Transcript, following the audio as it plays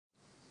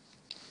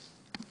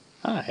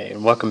Hi,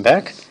 and welcome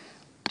back.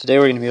 Today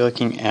we're going to be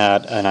looking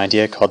at an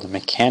idea called the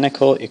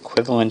mechanical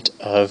equivalent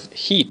of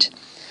heat,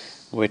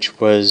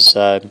 which was,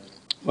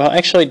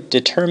 actually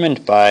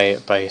determined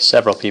by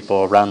several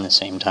people around the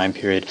same time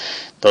period,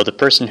 though the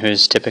person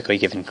who's typically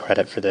given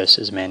credit for this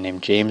is a man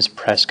named James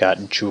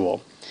Prescott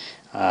Joule.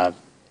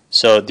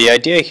 So the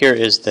idea here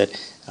is that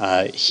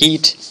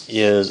heat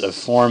is a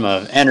form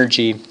of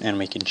energy, and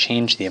we can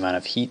change the amount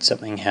of heat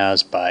something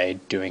has by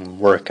doing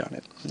work on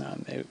it.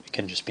 It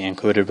can just be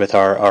included with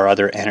our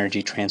other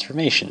energy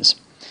transformations.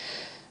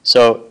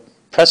 So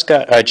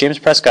James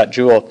Prescott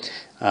Joule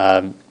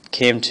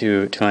came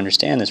to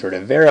understand this, or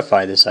to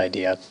verify this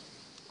idea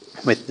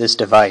with this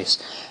device.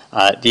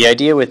 The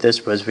idea with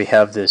this was we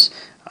have this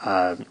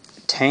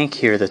tank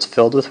here that's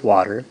filled with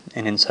water,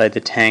 and inside the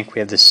tank we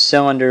have this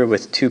cylinder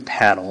with two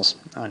paddles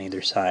on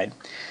either side.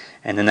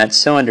 And then that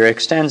cylinder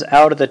extends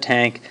out of the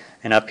tank,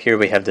 and up here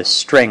we have this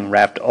string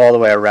wrapped all the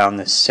way around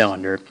this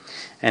cylinder.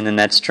 And then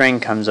that string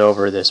comes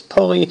over this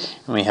pulley,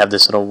 and we have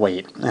this little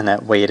weight. And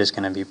that weight is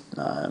going to be,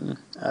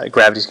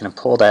 gravity is going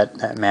to pull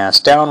that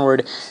mass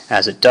downward.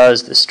 As it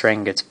does, the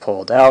string gets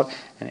pulled out,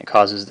 and it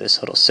causes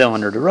this little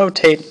cylinder to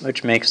rotate,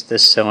 which makes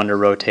this cylinder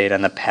rotate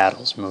and the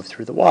paddles move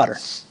through the water.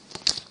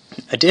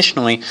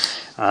 Additionally,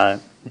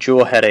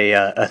 Joule had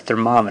a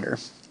thermometer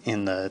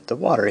in the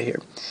water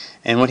here.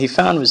 And what he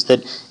found was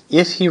that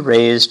if he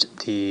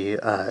raised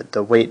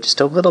the weight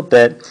just a little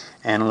bit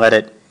and let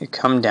it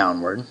come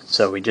downward,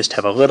 so we just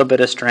have a little bit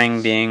of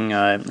string being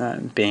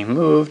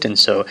moved, and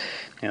so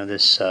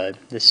this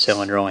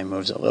cylinder only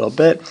moves a little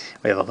bit.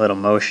 We have a little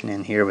motion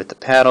in here with the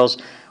paddles.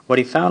 What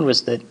he found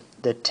was that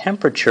the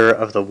temperature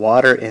of the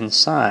water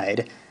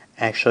inside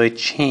actually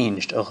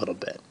changed a little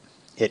bit.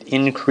 It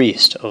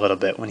increased a little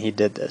bit when he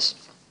did this.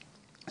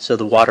 So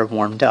the water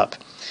warmed up.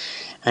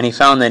 And he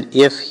found that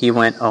if he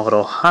went a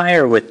little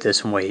higher with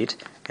this weight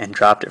and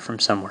dropped it from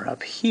somewhere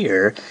up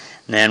here,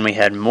 then we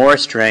had more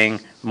string,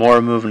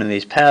 more movement of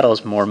these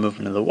paddles, more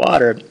movement of the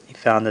water. He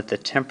found that the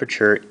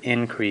temperature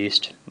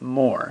increased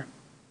more.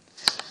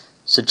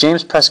 So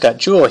James Prescott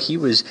Joule, he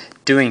was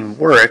doing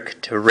work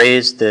to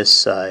raise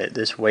this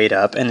weight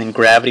up, and then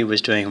gravity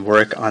was doing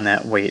work on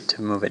that weight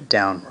to move it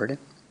downward.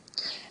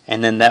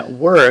 And then that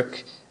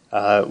work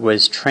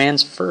was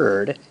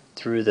transferred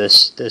through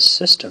this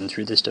system,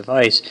 through this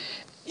device,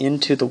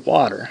 into the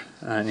water,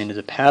 into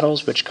the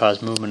paddles, which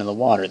cause movement of the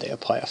water. They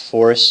apply a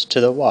force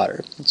to the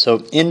water.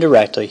 So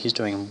indirectly, he's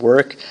doing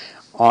work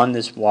on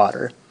this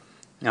water.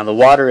 Now the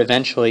water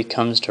eventually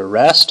comes to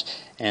rest,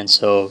 and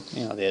so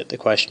the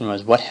question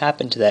was, what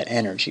happened to that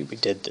energy? We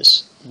did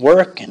this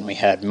work, and we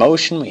had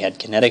motion, we had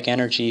kinetic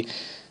energy.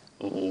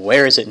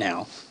 Where is it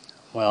now?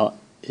 Well,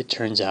 it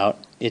turns out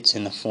it's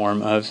in the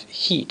form of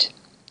heat,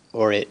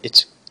 or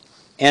it's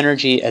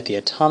energy at the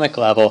atomic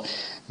level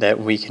that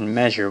we can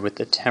measure with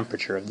the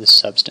temperature of this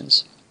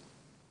substance.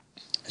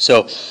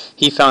 So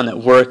he found that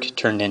work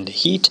turned into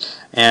heat,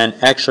 and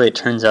actually it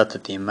turns out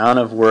that the amount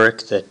of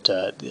work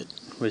that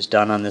was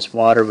done on this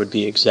water would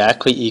be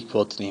exactly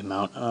equal to the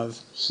amount of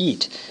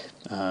heat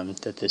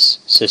that this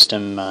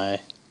system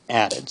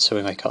added. So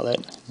we might call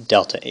that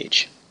delta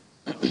H.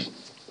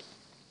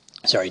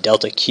 Sorry,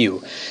 delta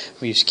Q.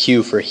 We use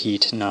Q for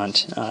heat,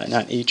 not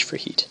H for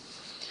heat.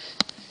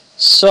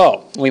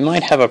 So we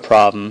might have a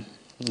problem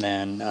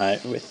then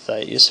with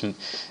some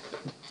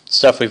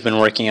stuff we've been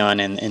working on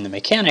in the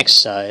mechanics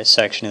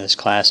section of this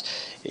class,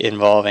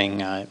 involving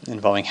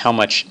how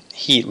much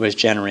heat was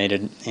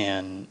generated,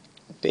 and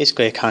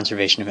basically a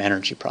conservation of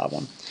energy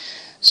problem.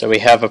 So we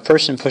have a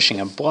person pushing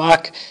a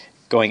block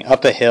going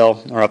up a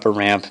hill or up a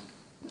ramp.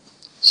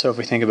 So if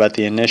we think about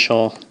the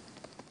initial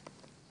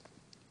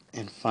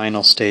and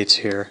final states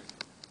here,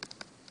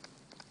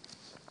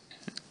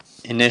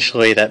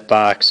 initially that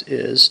box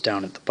is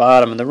down at the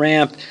bottom of the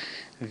ramp,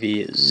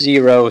 V is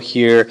 0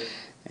 here,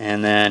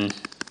 and then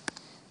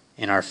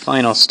in our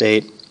final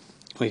state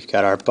we've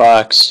got our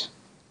box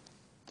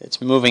that's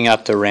moving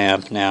up the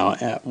ramp now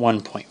at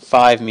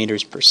 1.5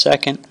 meters per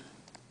second.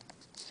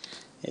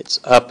 It's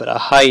up at a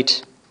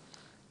height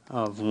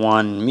of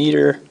 1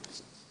 meter,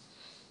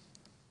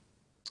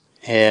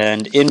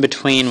 and in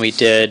between we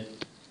did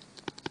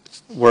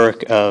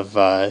work of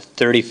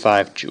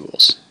 35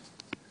 joules.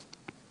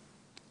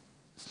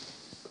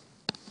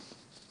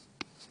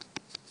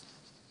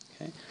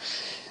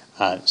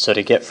 So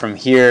to get from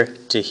here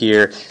to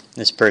here,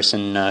 this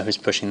person who's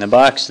pushing the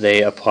box,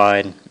 they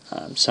applied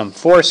some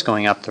force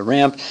going up the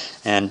ramp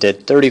and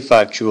did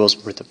 35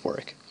 joules worth of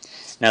work.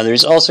 Now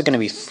there's also going to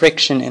be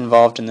friction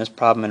involved in this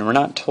problem, and we're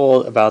not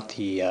told about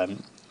the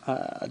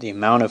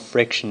amount of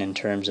friction in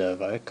terms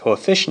of a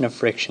coefficient of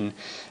friction,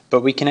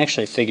 but we can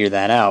actually figure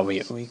that out.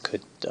 We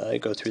could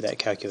go through that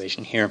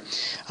calculation here.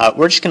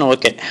 We're just going to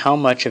look at how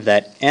much of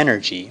that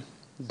energy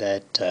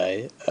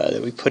that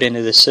we put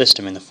into the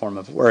system in the form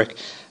of work,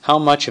 how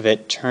much of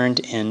it turned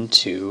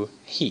into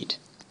heat.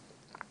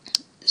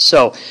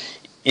 So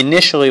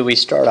initially we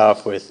start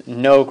off with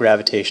no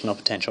gravitational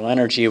potential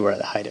energy. We're at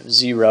the height of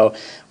 0.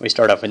 We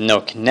start off with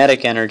no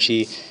kinetic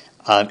energy,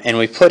 and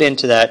we put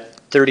into that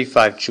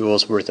 35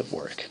 joules worth of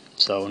work.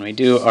 So when we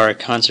do our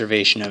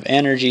conservation of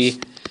energy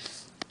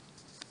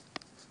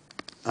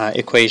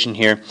equation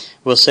here,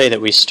 we'll say that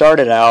we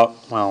started out,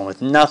 well,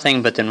 with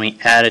nothing, but then we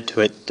added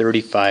to it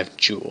 35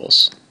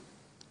 joules.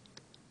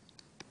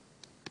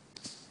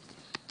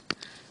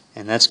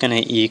 And that's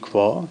going to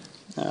equal,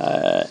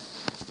 let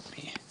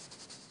me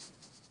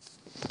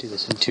do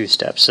this in 2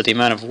 steps. So the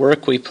amount of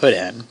work we put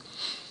in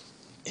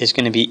is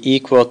going to be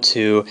equal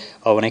to,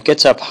 when it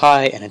gets up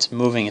high and it's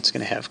moving, it's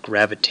going to have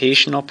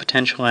gravitational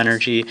potential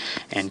energy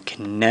and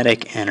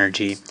kinetic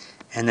energy,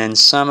 and then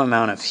some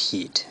amount of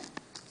heat,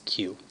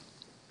 Q.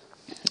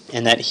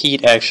 And that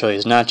heat actually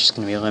is not just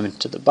going to be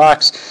limited to the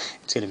box,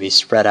 it's going to be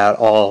spread out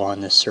all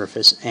on this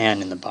surface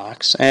and in the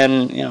box.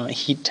 And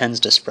heat tends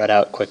to spread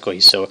out quickly,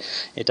 so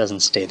it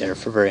doesn't stay there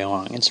for very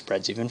long. It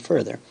spreads even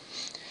further.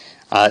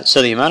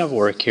 So the amount of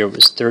work here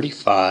was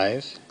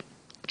 35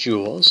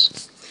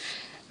 joules.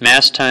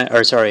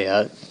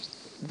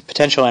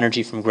 Potential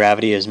energy from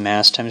gravity is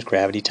mass times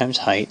gravity times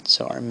height.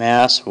 So our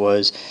mass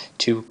was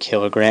 2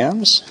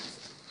 kilograms.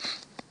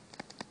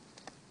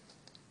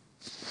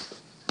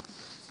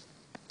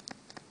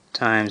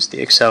 Times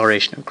the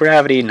acceleration of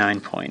gravity,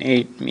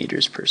 9.8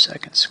 meters per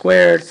second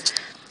squared,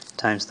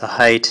 times the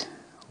height,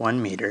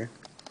 1 meter,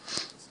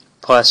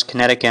 plus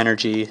kinetic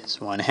energy is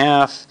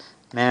 1/2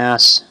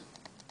 mass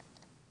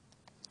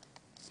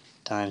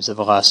times the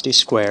velocity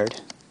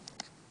squared.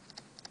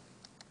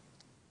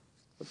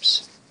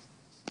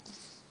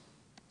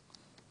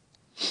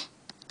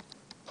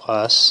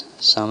 Plus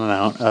some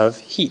amount of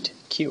heat,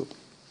 Q.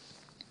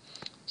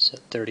 So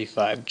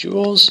 35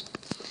 joules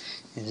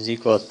is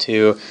equal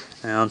to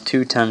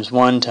 2 times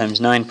 1 times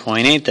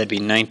 9.8, that'd be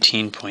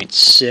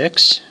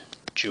 19.6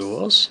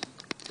 joules.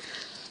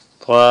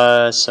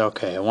 Plus,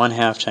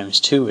 1/2 times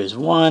 2 is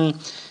 1.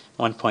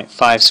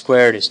 1.5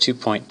 squared is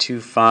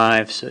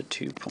 2.25, so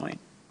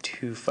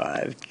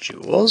 2.25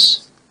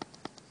 joules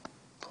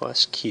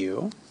plus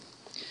Q.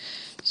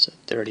 So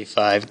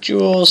 35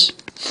 joules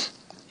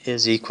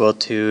is equal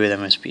to, that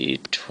must be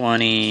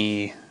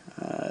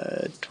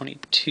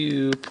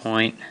 22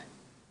 point,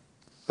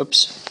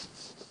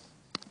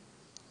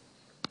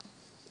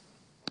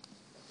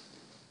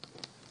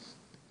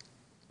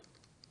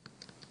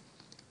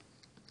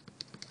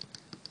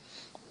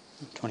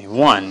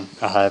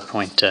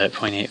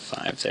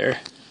 there.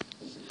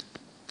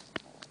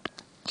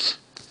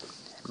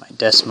 My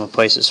decimal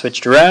place is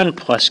switched around,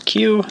 plus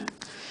Q,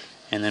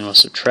 and then we'll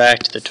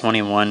subtract the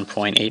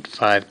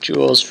 21.85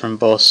 joules from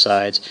both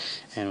sides,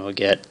 and we'll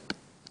get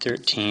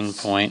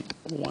 13.15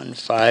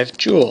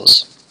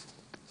 joules.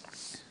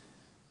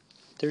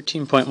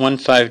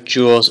 13.15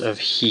 joules of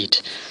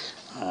heat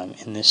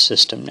in this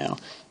system now.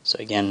 So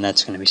again,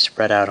 that's going to be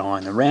spread out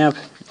along the ramp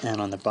and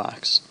on the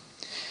box.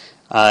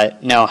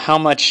 Now, how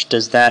much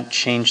does that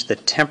change the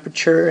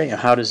temperature?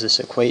 How does this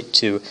equate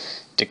to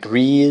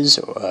degrees,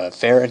 or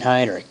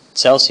Fahrenheit, or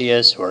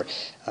Celsius, or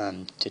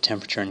to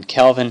temperature in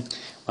Kelvin?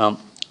 Well,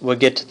 we'll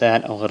get to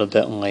that a little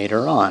bit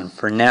later on.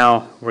 For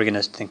now, we're going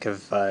to think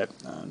of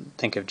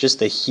just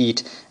the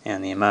heat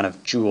and the amount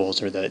of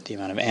joules, or the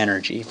amount of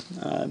energy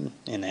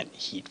in that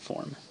heat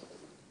form.